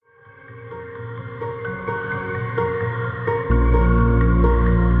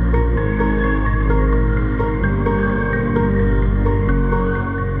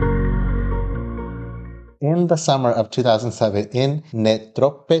the summer of 2007 in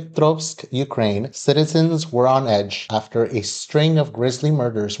Dnepropetrovsk, Ukraine, citizens were on edge after a string of grisly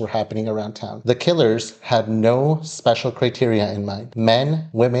murders were happening around town. The killers had no special criteria in mind. Men,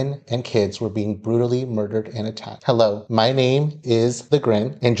 women, and kids were being brutally murdered and attacked. Hello, my name is The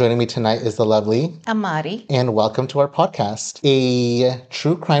Grin, and joining me tonight is the lovely Amari. And welcome to our podcast, a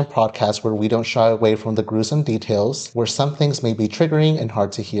true crime podcast where we don't shy away from the gruesome details, where some things may be triggering and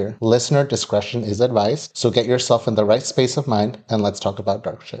hard to hear. Listener discretion is advised, so get yourself in the right space of mind and let's talk about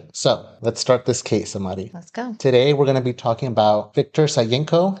dark shit. So, let's start this case, Amari. Let's go. Today, we're going to be talking about Viktor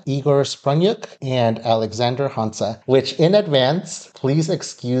Sayenko, Igor Spronyuk, and Alexander Hansa, which in advance, please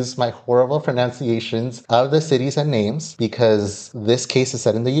excuse my horrible pronunciations of the cities and names because this case is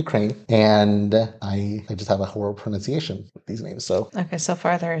set in the Ukraine and I just have a horrible pronunciation with these names. So Okay, so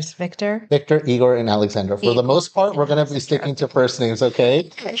far there's Victor, Igor, and Alexander. For the most part, we're going to be sticking to first names,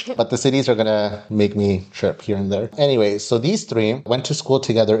 okay? But the cities are going to make me trip here and there. Anyways, so these three went to school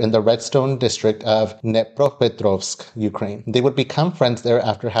together in the Redstone district of Dnepropetrovsk, Ukraine. They would become friends there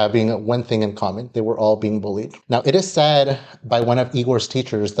after having one thing in common. They were all being bullied. Now, it is said by one of Igor's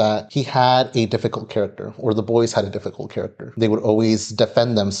teachers that he had a difficult character, or the boys had a difficult character. They would always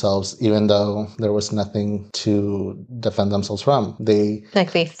defend themselves, even though there was nothing to defend themselves from. They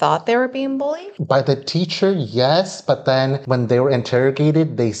thought they were being bullied? By the teacher, yes, but then when they were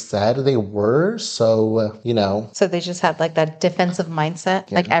interrogated, they said they were, so, So they just had that defensive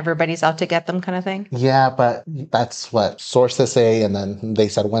mindset, Yeah. like everybody's out to get them kind of thing? Yeah, but that's what sources say, and then they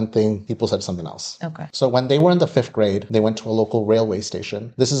said one thing, people said something else. Okay. So when they were in the 5th grade, they went to a local railway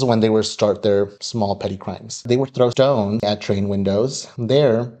station. This is when they would start their small petty crimes. They would throw stones at train windows.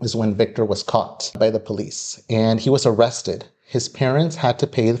 There is when Victor was caught by the police, and he was arrested. His parents had to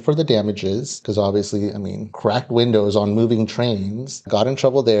pay for the damages because obviously, cracked windows on moving trains, got in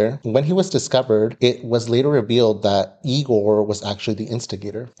trouble there. When he was discovered, it was later revealed that Igor was actually the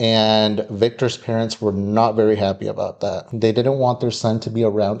instigator. And Victor's parents were not very happy about that. They didn't want their son to be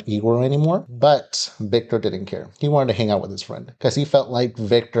around Igor anymore, but Victor didn't care. He wanted to hang out with his friend because he felt like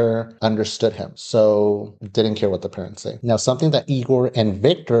Victor understood him. So didn't care what the parents say. Now, something that Igor and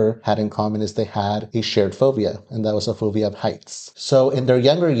Victor had in common is they had a shared phobia, and that was a phobia of heights. So in their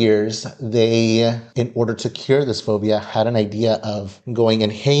younger years, they, in order to cure this phobia, had an idea of going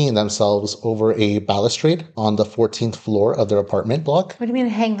and hanging themselves over a balustrade on the 14th floor of their apartment block. What do you mean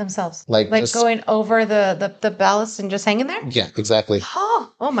hang themselves? Like just going over the ballast and just hanging there? Yeah, exactly.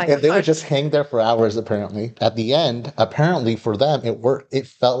 Oh my God. And they would just hang there for hours, apparently. At the end, apparently for them, it worked. It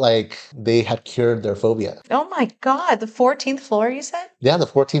felt like they had cured their phobia. Oh my God. The 14th floor, you said? Yeah, the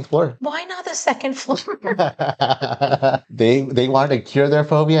 14th floor. Why not the 2nd floor? They wanted to cure their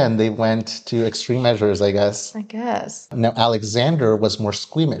phobia and they went to extreme measures, I guess. I guess. Now, Alexander was more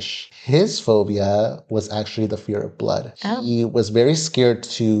squeamish. His phobia was actually the fear of blood. Oh. He was very scared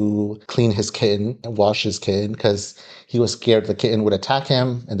to clean his kitten and wash his kitten because he was scared the kitten would attack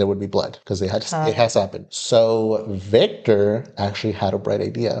him and there would be blood because it has happened. So Victor actually had a bright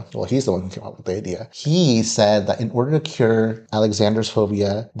idea. Well, he's the one who came up with the idea. He said that in order to cure Alexander's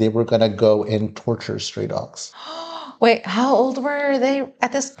phobia, they were going to go and torture stray dogs. Wait, how old were they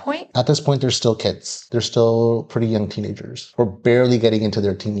at this point? At this point, they're still kids. They're still pretty young teenagers or barely getting into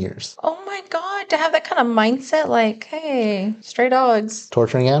their teen years. Oh my God, to have that kind of mindset, like, hey, stray dogs.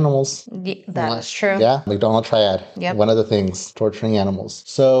 Torturing animals. That is true. Yeah, McDonald triad. Yep. One of the things, torturing animals.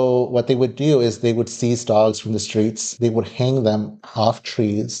 So what they would do is they would seize dogs from the streets. They would hang them off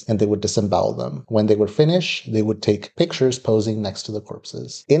trees and they would disembowel them. When they were finished, they would take pictures posing next to the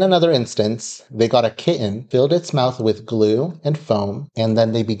corpses. In another instance, they got a kitten, filled its mouth with glue and foam, and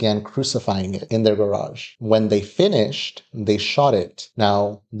then they began crucifying it in their garage. When they finished, they shot it.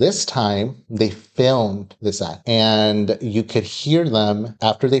 Now, this time, they filmed this act, and you could hear them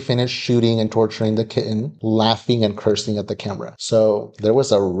after they finished shooting and torturing the kitten, laughing and cursing at the camera. So there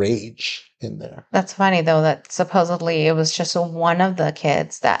was a rage in there. That's funny, though, that supposedly it was just one of the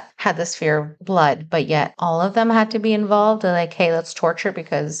kids that had this fear of blood, but yet all of them had to be involved. They're like, hey, let's torture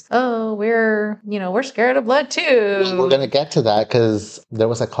because, we're scared of blood too. We're going to get to that because there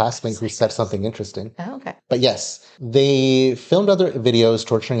was a classmate who said something interesting. Oh, okay. But yes, they filmed other videos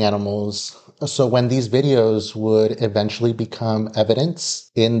torturing animals. So when these videos would eventually become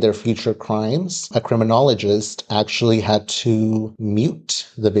evidence in their future crimes, a criminologist actually had to mute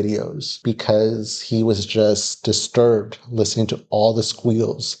the videos because he was just disturbed listening to all the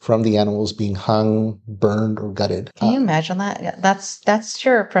squeals from the animals being hung, burned, or gutted. Can you imagine that? Yeah, that's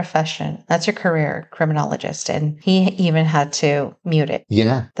your profession. That's your career, criminologist. And he even had to mute it.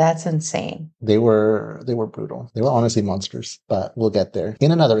 Yeah. That's insane. They were brutal. They were honestly monsters, but we'll get there.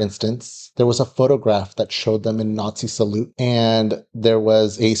 In another instance, there was a photograph that showed them in Nazi salute, and there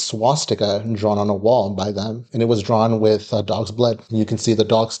was a swastika drawn on a wall by them, and it was drawn with dog's blood. You can see the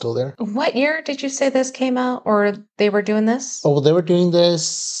dog still there. What year did you say this came out, or they were doing this? Oh, well, they were doing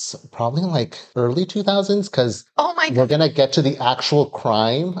this probably in like early 2000s, because Oh my we're God. going to get to the actual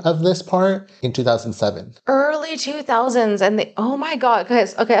crime of this part in 2007. Early 2000s. And oh my God.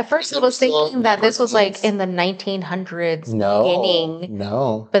 Guys, okay, at first I was thinking that this was like in the 1900s beginning.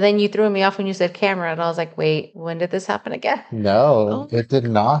 No. But then you threw me off when you said camera, and I was like, wait, when did this happen again? No, it did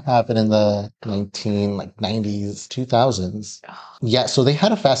not happen in the 90s, 2000s. Yeah, so they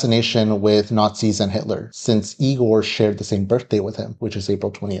had a fascination with Nazis and Hitler since Igor shared the same birthday with him, which is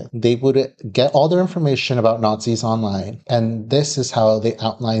April 20th. They would get all their information about Nazis online, and this is how they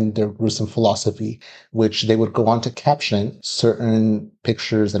outlined their gruesome philosophy, which they would go on to caption certain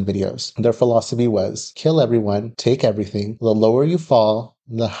pictures and videos. Their philosophy was kill everyone, take everything. The lower you fall,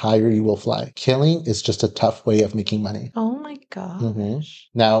 the higher you will fly. Killing is just a tough way of making money. Oh my gosh.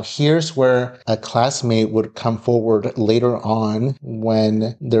 Now, here's where a classmate would come forward later on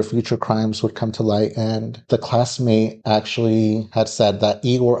when their future crimes would come to light. And the classmate actually had said that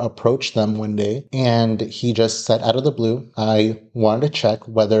Igor approached them one day and he just said out of the blue, I wanted to check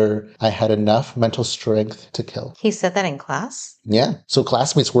whether I had enough mental strength to kill. He said that in class? Yeah. So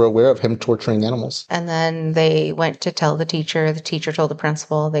classmates were aware of him torturing animals. And then they went to tell the teacher. The teacher told the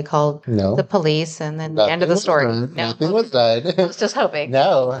principal. They called the police, and then the end of the story. Nothing was done. I was just hoping.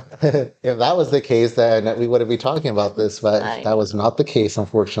 No. If that was the case, then we wouldn't be talking about this, but that was not the case,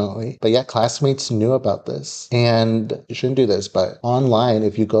 unfortunately. But yeah, classmates knew about this. And you shouldn't do this, but online,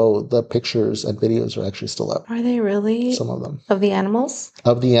 if you go, the pictures and videos are actually still up. Are they really? Some of them. Of the animals?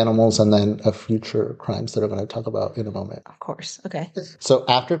 Of the animals, and then of future crimes that I'm going to talk about in a moment. Of course. Okay. So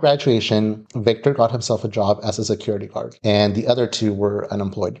after graduation, Victor got himself a job as a security guard, and the other two were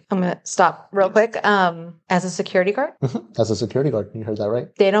unemployed. I'm going to stop real quick. As a security guard? As a security guard. You heard that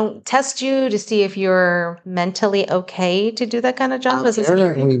right? They don't test you to see if you're mentally okay to do that kind of job as a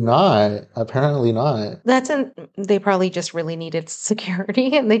security? Apparently not. They probably just really needed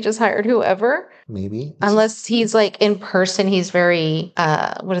security and they just hired whoever. Maybe. Unless he's like in person, he's very,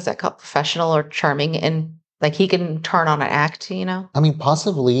 what is that called? Professional or charming, and like he can turn on an act, you know? I mean,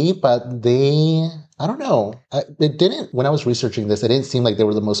 possibly, but I don't know. When I was researching this, it didn't seem like they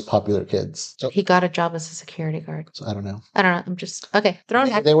were the most popular kids. So, he got a job as a security guard. So I don't know. I'm just, okay.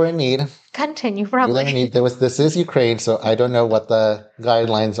 They were in need. Continue, probably. This is Ukraine, so I don't know what the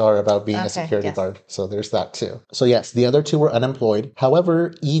guidelines are about being a security guard. So there's that too. So yes, the other two were unemployed.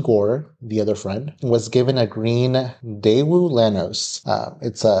 However, Igor, the other friend, was given a green Daewoo Lanos.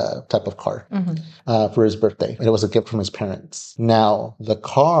 It's a type of car for his birthday. And it was a gift from his parents. Now, the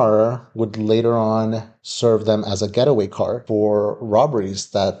car would later on serve them as a getaway car for robberies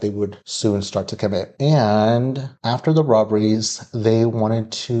that they would soon start to commit. And after the robberies, they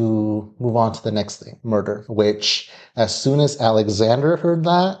wanted to move on to the next thing, murder, which as soon as Alexander heard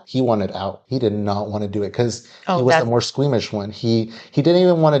that, he wanted out. He did not want to do it because he was the more squeamish one. He didn't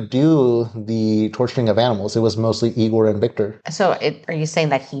even want to do the torturing of animals. It was mostly Igor and Victor. So are you saying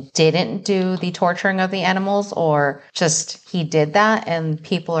that he didn't do the torturing of the animals, or just he did that and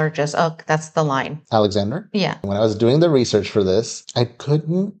people are just, oh, that's the line? Alexander? Yeah. When I was doing the research for this, I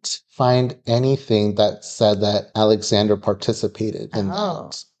couldn't find anything that said that Alexander participated in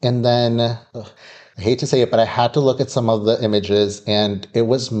that. And then, I hate to say it, but I had to look at some of the images, and it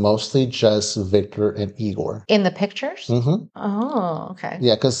was mostly just Victor and Igor. In the pictures? Mm-hmm. Oh, okay.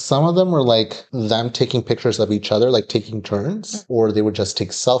 Yeah, because some of them were like them taking pictures of each other, like taking turns, or they would just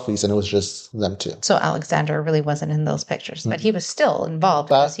take selfies, and it was just them two. So Alexander really wasn't in those pictures, but he was still involved.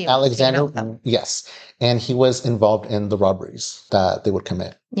 But Alexander, yes, and he was involved in the robberies that they would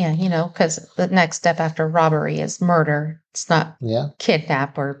commit. Yeah, because the next step after robbery is murder. It's not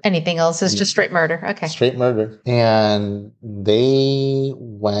kidnap or anything else. It's just straight murder. Okay. Straight murder. And they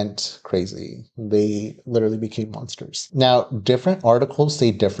went crazy. They literally became monsters. Now, different articles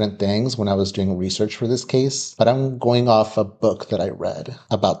say different things when I was doing research for this case, but I'm going off a book that I read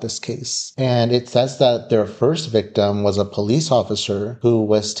about this case. And it says that their first victim was a police officer who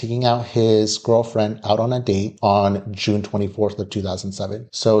was taking out his girlfriend out on a date on June 24th of 2007.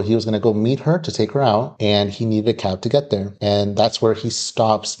 So he was going to go meet her to take her out, and he needed a cab to get there. And that's where he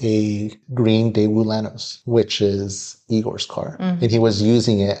stops a green Daewoo Lanos, which is Igor's car. And he was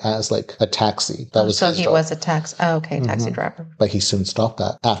using it as like a taxi. That was his job. Was a taxi. Oh, okay. Taxi driver. But he soon stopped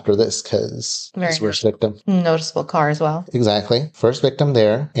that after this because his first victim. Noticeable car as well. Exactly. First victim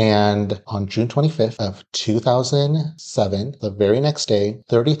there. And on June 25th of 2007, the very next day,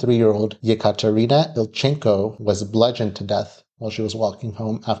 33-year-old Yekaterina Ilchenko was bludgeoned to death while she was walking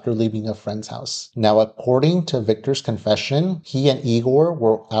home after leaving a friend's house. Now, according to Victor's confession, he and Igor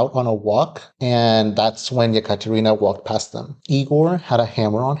were out on a walk, and that's when Yekaterina walked past them. Igor had a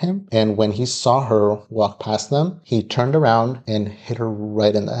hammer on him, and when he saw her walk past them, he turned around and hit her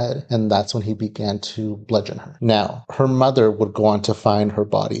right in the head, and that's when he began to bludgeon her. Now, her mother would go on to find her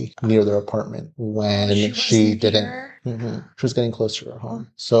body near their apartment when she didn't. She was getting closer to her home.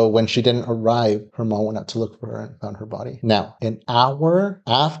 So when she didn't arrive, her mom went out to look for her and found her body. Now, an hour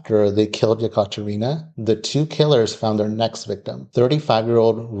after they killed Yekaterina, the two killers found their next victim,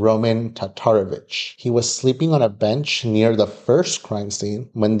 35-year-old Roman Tatarovich. He was sleeping on a bench near the first crime scene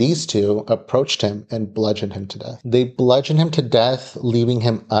when these two approached him and bludgeoned him to death. They bludgeoned him to death, leaving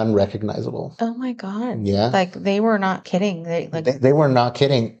him unrecognizable. Oh my God. Yeah. Like they were not kidding. They were not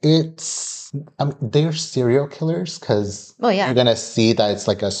kidding. They're serial killers because you're going to see that it's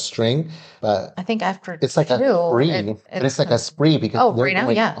like a string, but I think after it's like a spree. It's like a spree because they're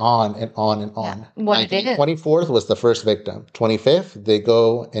going on and on and on. What did it? 24th was the first victim. 25th, they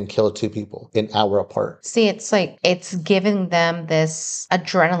go and kill two people an hour apart. See, it's like it's giving them this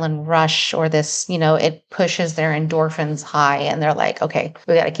adrenaline rush or this, it pushes their endorphins high and they're like, okay,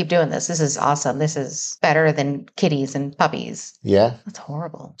 we got to keep doing this. This is awesome. This is better than kitties and puppies. Yeah. That's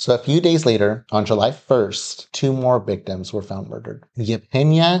horrible. So a few days later, on July 1st, two more victims were found murdered.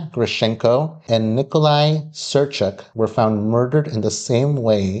 Yevgenia Grishenko and Nikolai Serchuk were found murdered in the same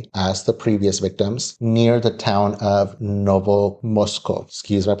way as the previous victims near the town of Novomoskov.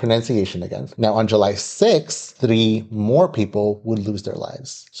 Excuse my pronunciation again. Now, on July 6th, three more people would lose their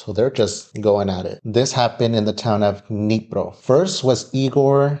lives. So they're just going at it. This happened in the town of Dnipro. First was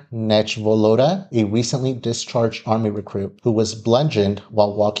Igor Nechvoloda, a recently discharged army recruit who was bludgeoned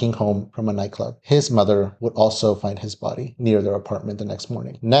while walking home from a nightclub. His mother would also find his body near their apartment the next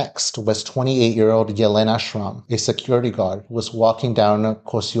morning. Next was 28-year-old Yelena Shram, a security guard who was walking down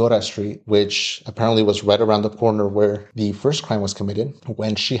Kosiora Street, which apparently was right around the corner where the first crime was committed,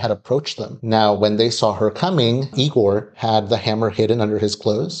 when she had approached them. Now, when they saw her coming, Igor had the hammer hidden under his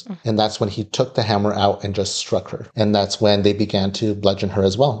clothes, and that's when he took the hammer out and just struck her. And that's when they began to bludgeon her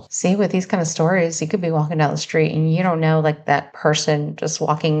as well. See, with these kind of stories, you could be walking down the street and you don't know, like that person just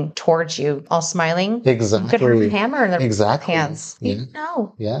walking towards you, all smiling. Exactly. Could have a hammer in their hands. Yeah.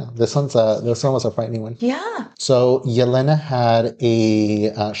 No. Yeah. This one was a frightening one. Yeah. So Yelena had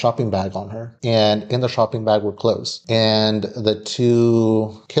a shopping bag on her, and in the shopping bag were clothes. And the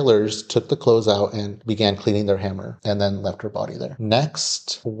two killers took the clothes out and began cleaning their hammer, and then left her body there.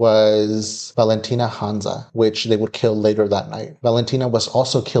 Next was Valentina Hanza, which they would kill later that night. Valentina was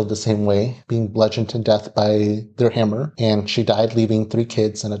also killed the same way, being bludgeoned to death by their hammer, and she died leaving 3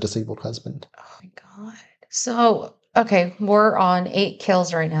 kids and a disabled husband. Oh my God. So, okay, we're on 8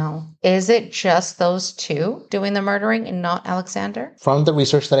 kills right now. Is it just those two doing the murdering and not Alexander? From the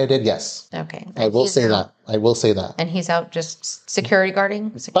research that I did, yes. Okay. I will say that. And he's out just security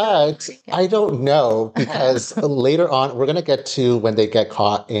guarding? But I don't know, because later on, we're going to get to when they get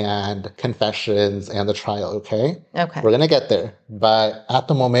caught and confessions and the trial, okay? Okay. We're going to get there. But at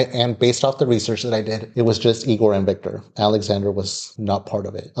the moment, and based off the research that I did, it was just Igor and Victor. Alexander was not part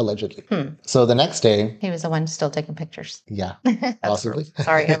of it, allegedly. So the next day... He was the one still taking pictures. Yeah, possibly.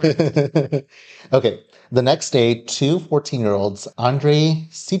 Sorry. Okay. The next day, 2 14-year-olds, Andrei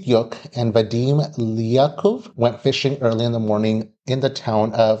Sityuk and Vadim Lyakov, went fishing early in the morning in the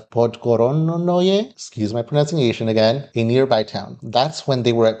town of Podgoronoye, excuse my pronunciation again, a nearby town. That's when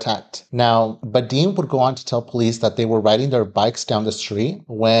they were attacked. Now, Vadim would go on to tell police that they were riding their bikes down the street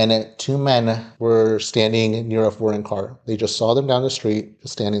when 2 men were standing near a foreign car. They just saw them down the street,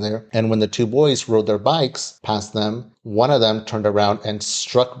 just standing there. And when the 2 boys rode their bikes past them, one of them turned around and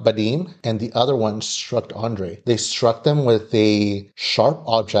struck Vadim, and the other one struck Andre. They struck them with a sharp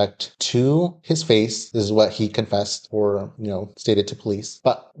object to his face. This is what he confessed or, stated to police.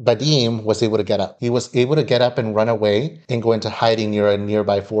 But Vadim was able to get up. He was able to get up and run away and go into hiding near a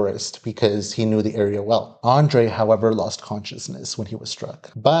nearby forest because he knew the area well. Andre, however, lost consciousness when he was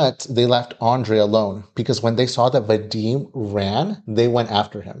struck. But they left Andre alone because when they saw that Vadim ran, they went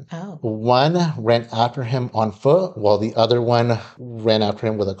after him. Oh. One ran after him on foot while the other one ran after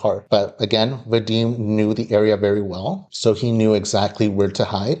him with a car. But again, Vadim knew the area very well, so he knew exactly where to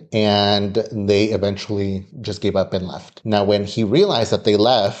hide, and they eventually just gave up and left. Now, when he realized that they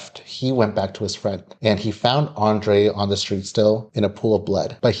left, he went back to his friend, and he found Andre on the street still in a pool of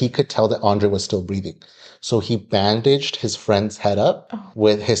blood, but he could tell that Andre was still breathing. So he bandaged his friend's head up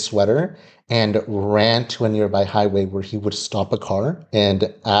with his sweater and ran to a nearby highway where he would stop a car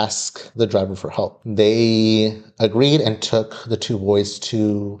and ask the driver for help. They agreed and took the 2 boys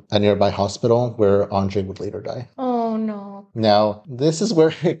to a nearby hospital where Andre would later die. Oh, no. Now, this is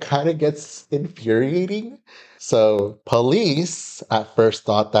where it kind of gets infuriating. So, police at first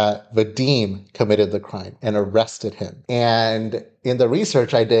thought that Vadim committed the crime and arrested him. And in the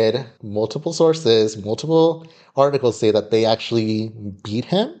research I did, multiple sources, multiple articles say that they actually beat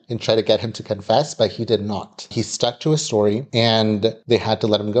him and tried to get him to confess, but he did not. He stuck to his story, and they had to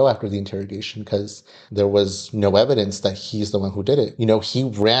let him go after the interrogation because there was no evidence that he's the one who did it. You know, he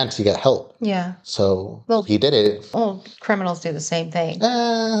ran to get help. Yeah. So Well, he did it. Well, criminals do the same thing.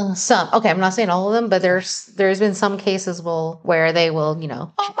 Some. Okay, I'm not saying all of them, but there's been some cases where they will,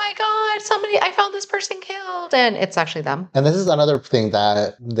 oh my God, I found this person killed, and it's actually them. And this is another thing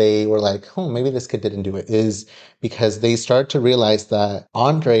that they were like, oh, maybe this kid didn't do it, is because they started to realize that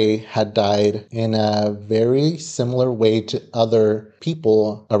Andre had died in a very similar way to other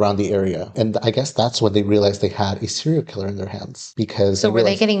people around the area. And I guess that's when they realized they had a serial killer in their hands. Because so were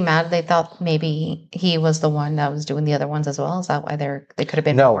they getting mad? They thought maybe he was the one that was doing the other ones as well? Is that why they could have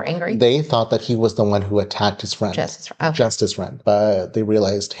been more angry? They thought that he was the one who attacked his friend. Just his friend. But they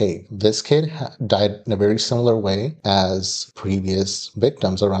realized, hey, this kid died in a very similar way as previous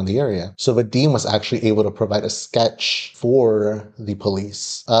victims around the area. So Vadim was actually able to provide a sketch for the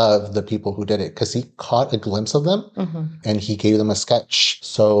police of the people who did it because he caught a glimpse of them and he gave them a sketch.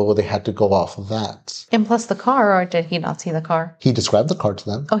 So they had to go off of that. And plus the car, or did he not see the car? He described the car to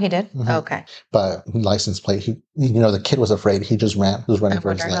them. Oh, he did? Okay. But license plate, the kid was afraid. He just ran. He was running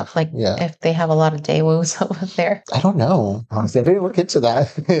for his life. If they have a lot of Daewoo's over there. I don't know. Honestly, I didn't look into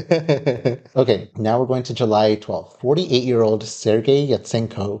that. Okay, now we're going to July 12th. 48-year-old Sergei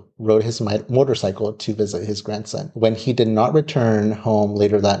Yatsenko rode his motorcycle to visit his grandson. When he did not return home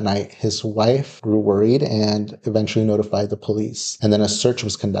later that night, his wife grew worried and eventually notified the police. And then a search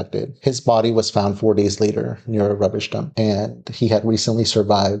was conducted. His body was found 4 days later near a rubbish dump, and he had recently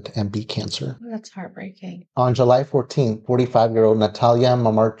survived and beat cancer. That's heartbreaking. On July 14th, 45-year-old Natalia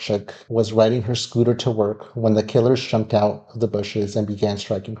Mamarchuk was riding her scooter to work when the killers jumped out of the bushes and began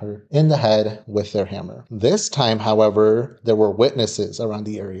striking her in the head with their hammer. This time, however, there were witnesses around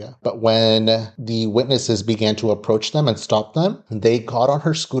the area. But when the witnesses began to approach them and stop them, they got on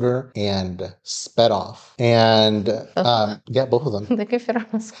her scooter and sped off. And yeah, both of them. They could fit on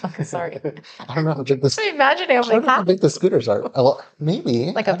a scooter. Sorry. I don't know how big this. I imagine it. How big the scooters are. Well,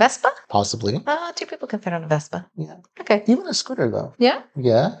 maybe. Like a Vespa? Possibly. 2 people can fit on a Vespa. Yeah. Okay. Even a scooter, though. Yeah?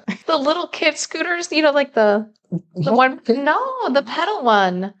 Yeah. The little kid scooters, like the one. No, the pedal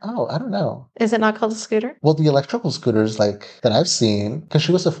one. Oh, I don't know. Is it not called a scooter? Well, the electrical scooters that I've seen, because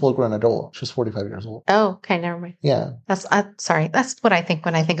she was a full-grown adult. She was 45 years old. Oh, okay, never mind. Yeah. Sorry. That's what I think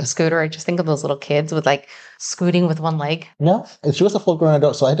when I think of scooter. I just think of those little kids with scooting with one leg. No, she was a full-grown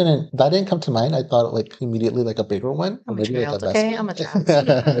adult, so that didn't come to mind. I thought immediately a bigger one. I'm a child, okay? I'm a child.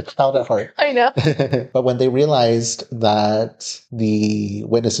 Child at heart. I know. But when they realized that the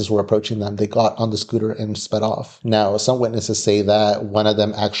witnesses were approaching them, they got on the scooter and sped off. Now, some witnesses say that one of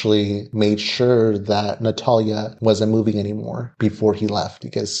them actually made sure that Natalia wasn't moving anymore before he left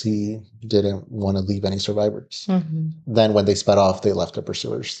because he didn't want to leave any survivors. Then when they sped off, they left the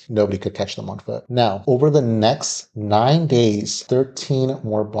pursuers. Nobody could catch them on foot. Now, over the next 9 days, 13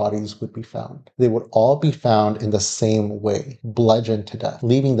 more bodies would be found. They would all be found in the same way, bludgeoned to death,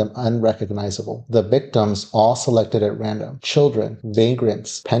 leaving them unrecognizable. The victims all selected at random. Children,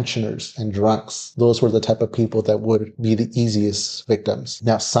 vagrants, pensioners, and drunks. Those were the type of people that would be the easiest victims.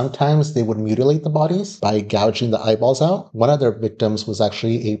 Now, sometimes they would mutilate the bodies by gouging the eyeballs out. One of their victims was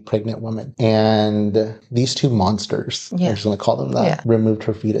actually a pregnant woman. And these 2 monsters, I'm just going to call them that, removed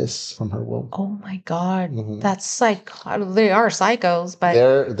her fetus from her womb. Oh my God. That's they are psychos, but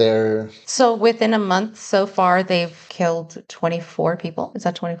they're so within a month so far they've killed 24 people. Is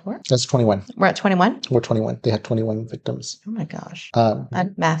that 24? That's 21. We're at 21? We're 21. They had 21 victims. Oh my gosh.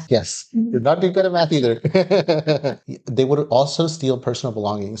 Math. Yes. You're not doing good at math either. They would also steal personal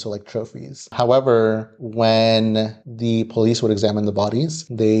belongings, so like trophies. However, when the police would examine the bodies,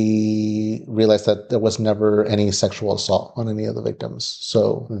 they realized that there was never any sexual assault on any of the victims.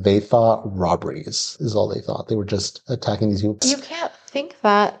 So they thought robberies is all they thought. They were just attacking these people. You can't think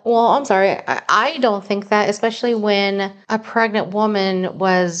that. Well, I'm sorry. I don't think that, especially when a pregnant woman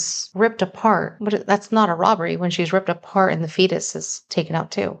was ripped apart. But that's not a robbery when she's ripped apart and the fetus is taken out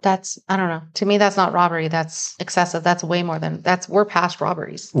too. I don't know. To me, that's not robbery. That's excessive. That's way more than we're past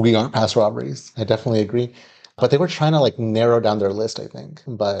robberies. We are past robberies. I definitely agree. But they were trying to like narrow down their list, I think.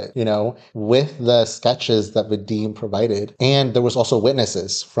 But, with the sketches that Vadim provided, and there was also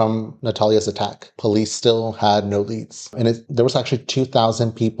witnesses from Natalia's attack, police still had no leads. And there was actually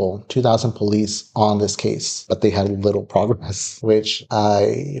 2,000 people, 2,000 police on this case, but they had little progress, which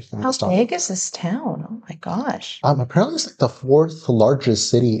I found How astonishing. big is this town? Oh my gosh. Apparently it's like the fourth largest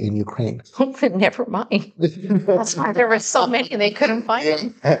city in Ukraine. Never mind. That's why there were so many they couldn't find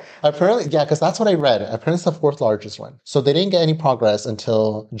it. Apparently, yeah, because that's what I read. Apparently it's the fourth largest one. So they didn't get any progress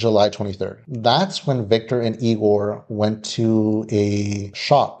until July 23rd. That's when Victor and Igor went to a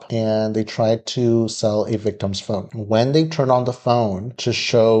shop and they tried to sell a victim's phone. When they turned on the phone to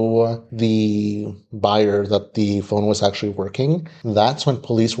show the buyer that the phone was actually working, that's when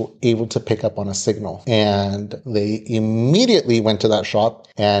police were able to pick up on a signal. And they immediately went to that shop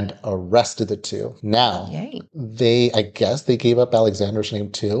and arrested the two. Now, Yay. I guess they gave up Alexander's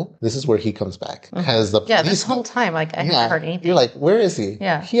name too. This is where he comes back. Because the police, this whole time, I haven't heard anything. You're like, where is he?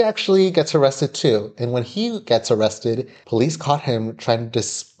 Yeah. He actually gets arrested too. And when he gets arrested, police caught him trying to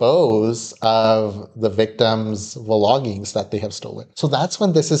dispose of the victim's belongings that they have stolen. So that's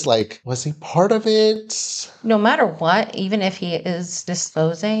when this is like, was he part of it? No matter what, even if he is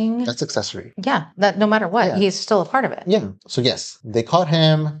disposing. That's accessory. Yeah, that no matter what, he's still a part of it. Yeah. So yes, they caught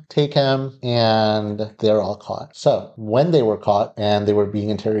him, take him, and they're all caught. So when they were caught and they were being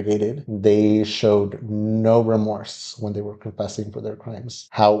interrogated, they showed no remorse when they were confessing for their crimes.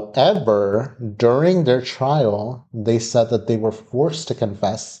 However, during their trial, they said that they were forced to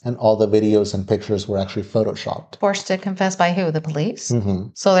confess and all the videos and pictures were actually photoshopped. Forced to confess by who? The police? Mm-hmm.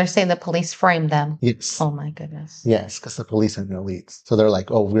 So they're saying the police framed them? Yes. Oh my goodness. Yes, because the police had no leads. So they're like,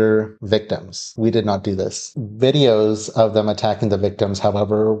 oh, we're victims. We did not do this. Videos of them attacking the victims,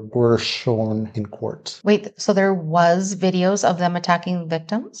 however, were shown in court. Wait, so there was videos of them attacking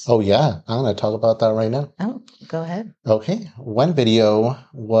victims? Oh, yeah. I'm going to talk about that right now. Oh, go ahead. Okay. One video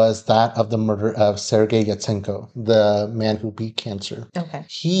was that of the murder of Sergei Yatsenko, the man who beat cancer. Okay.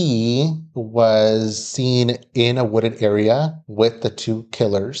 He was seen in a wooded area with the two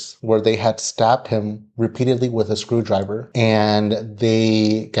killers where they had stabbed him repeatedly with a screwdriver and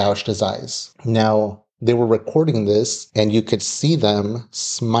they gouged his eyes. Now, they were recording this and you could see them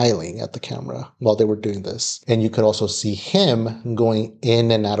smiling at the camera while they were doing this. And you could also see him going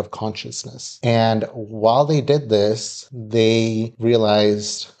in and out of consciousness. And while they did this, they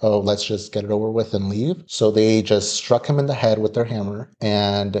realized, oh, let's just get it over with and leave. So they just struck him in the head with their hammer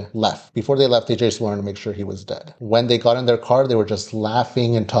and left. Before they left, they just wanted to make sure he was dead. When they got in their car, they were just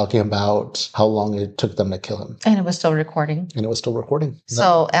laughing and talking about how long it took them to kill him. And it was still recording? And it was still recording.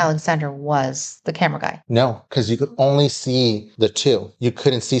 So Alexander was the camera guy? No, because you could only see the two. You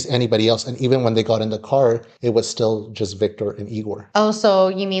couldn't see anybody else. And even when they got in the car, it was still just Victor and Igor. Oh, so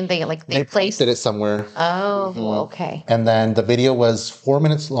you mean they placed it somewhere. Oh, okay. And then the video was 4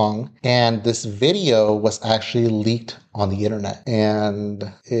 minutes long. And this video was actually leaked on the internet.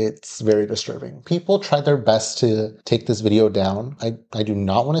 And it's very disturbing. People tried their best to take this video down. I do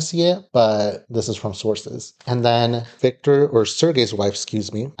not want to see it, but this is from sources. And then Sergei's wife,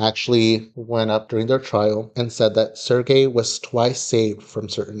 actually went up during their trial and said that Sergei was twice saved from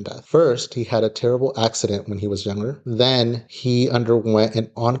certain death. First, he had a terrible accident when he was younger. Then he underwent an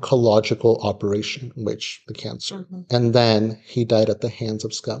oncological operation, which the cancer. Mm-hmm. And then he died at the hands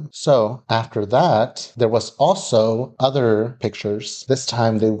of scum. So after that, there was also other pictures. This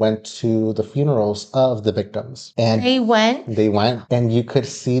time they went to the funerals of the victims. And They went, and you could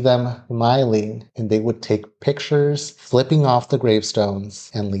see them smiling, and they would take pictures, flipping off the gravestones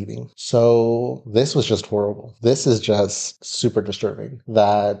and leaving. So this was just horrible. This is just super disturbing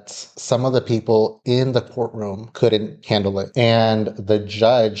that some of the people in the courtroom couldn't handle it. And the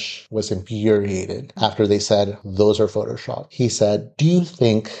judge was infuriated after they said, those are Photoshop. He said, do you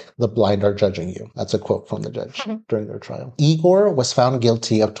think the blind are judging you? That's a quote from the judge during their trial. Igor was found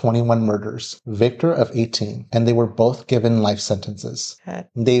guilty of 21 murders, Victor of 18, and they were both given life sentences. Okay.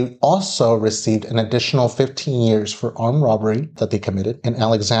 They also received an additional 15 years for armed robbery that they committed, and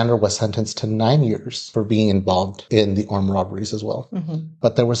Alexander was sentenced to 9 years for being involved in the armed robberies as well. Mm-hmm.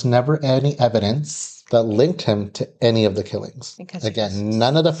 But there was never any evidence that linked him to any of the killings. Because again,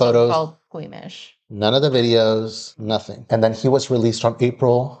 none of the photos. So-called squeamish. None of the videos, nothing. And then he was released on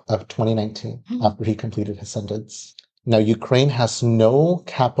April of 2019 after he completed his sentence. Now, Ukraine has no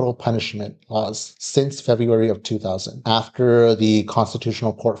capital punishment laws since February of 2000, after the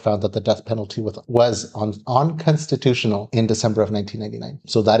Constitutional Court found that the death penalty was unconstitutional in December of 1999.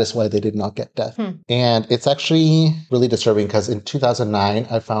 So that is why they did not get death. And it's actually really disturbing because in 2009,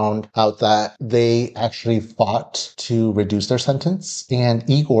 I found out that they actually fought to reduce their sentence. And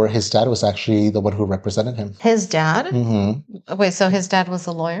Igor, his dad, was actually the one who represented him. His dad? Mm-hmm. Wait, so his dad was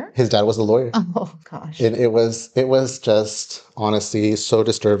a lawyer? His dad was a lawyer. Oh, gosh. And it was just honestly so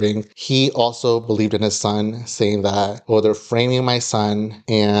disturbing. He also believed in his son, saying that, oh, they're framing my son,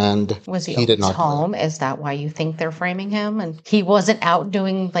 and was he did not home? Is that why you think they're framing him? And he wasn't out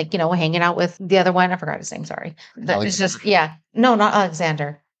doing, like, hanging out with the other one. I forgot his name. Sorry. It's just, yeah. No, not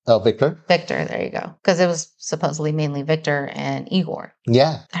Alexander. Oh, Victor? Victor, there you go. Because it was supposedly mainly Victor and Igor.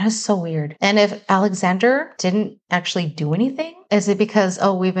 Yeah. That is so weird. And if Alexander didn't actually do anything, is it because,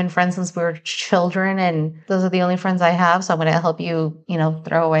 oh, we've been friends since we were children and those are the only friends I have, so I'm going to help you,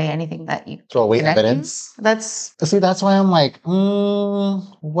 throw away anything that you... Throw away evidence? See, that's why I'm like,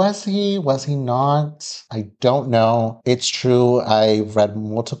 was he not? I don't know. It's true. I read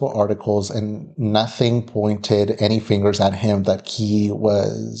multiple articles and nothing pointed any fingers at him that he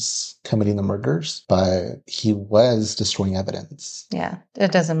was committing the murders, but he was destroying evidence. Yeah,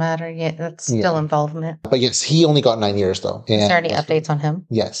 it doesn't matter yet. That's still involvement. But yes, he only got 9 years though. Is there any updates on him?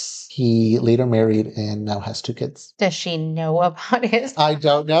 Yes. He later married and now has 2 kids. Does she know about his... I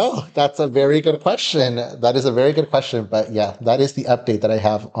don't know. That's a very good question. That is a very good question. But yeah, that is the update that I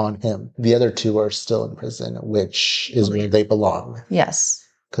have on him. The other 2 are still in prison, which is where they belong. Yes.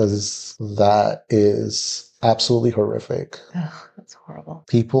 Because that is absolutely horrific. Ugh, that's horrible.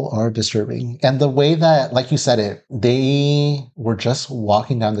 People are disturbing. And the way that, like you said it, they were just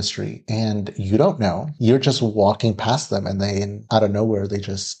walking down the street and you don't know. You're just walking past them and then out of nowhere, they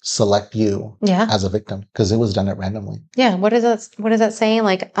just select you as a victim because it was done randomly. Yeah. What is that saying?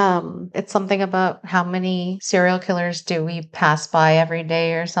 Like, it's something about how many serial killers do we pass by every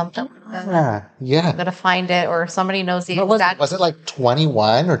day or something? Yeah. I'm going to find it, or somebody knows the exact... Was it like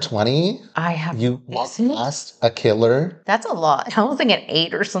 21 or 20? I have... You walked past a killer? That's a lot. I was thinking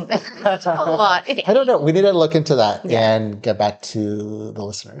 8 or something. That's a lot. I don't know. We need to look into that and get back to the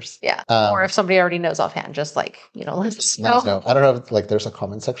listeners. Yeah. Or if somebody already knows offhand, just like, let us know. I don't know if there's a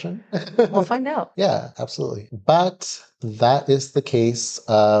comment section. We'll find out. Yeah, absolutely. But that is the case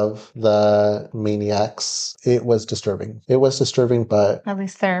of the Maniacs. It was disturbing. But at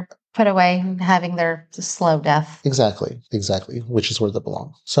least they're put away and having their slow death. Exactly, which is where they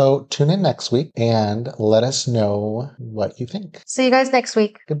belong. So tune in next week and let us know what you think. See you guys next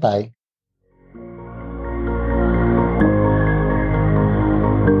week. Goodbye.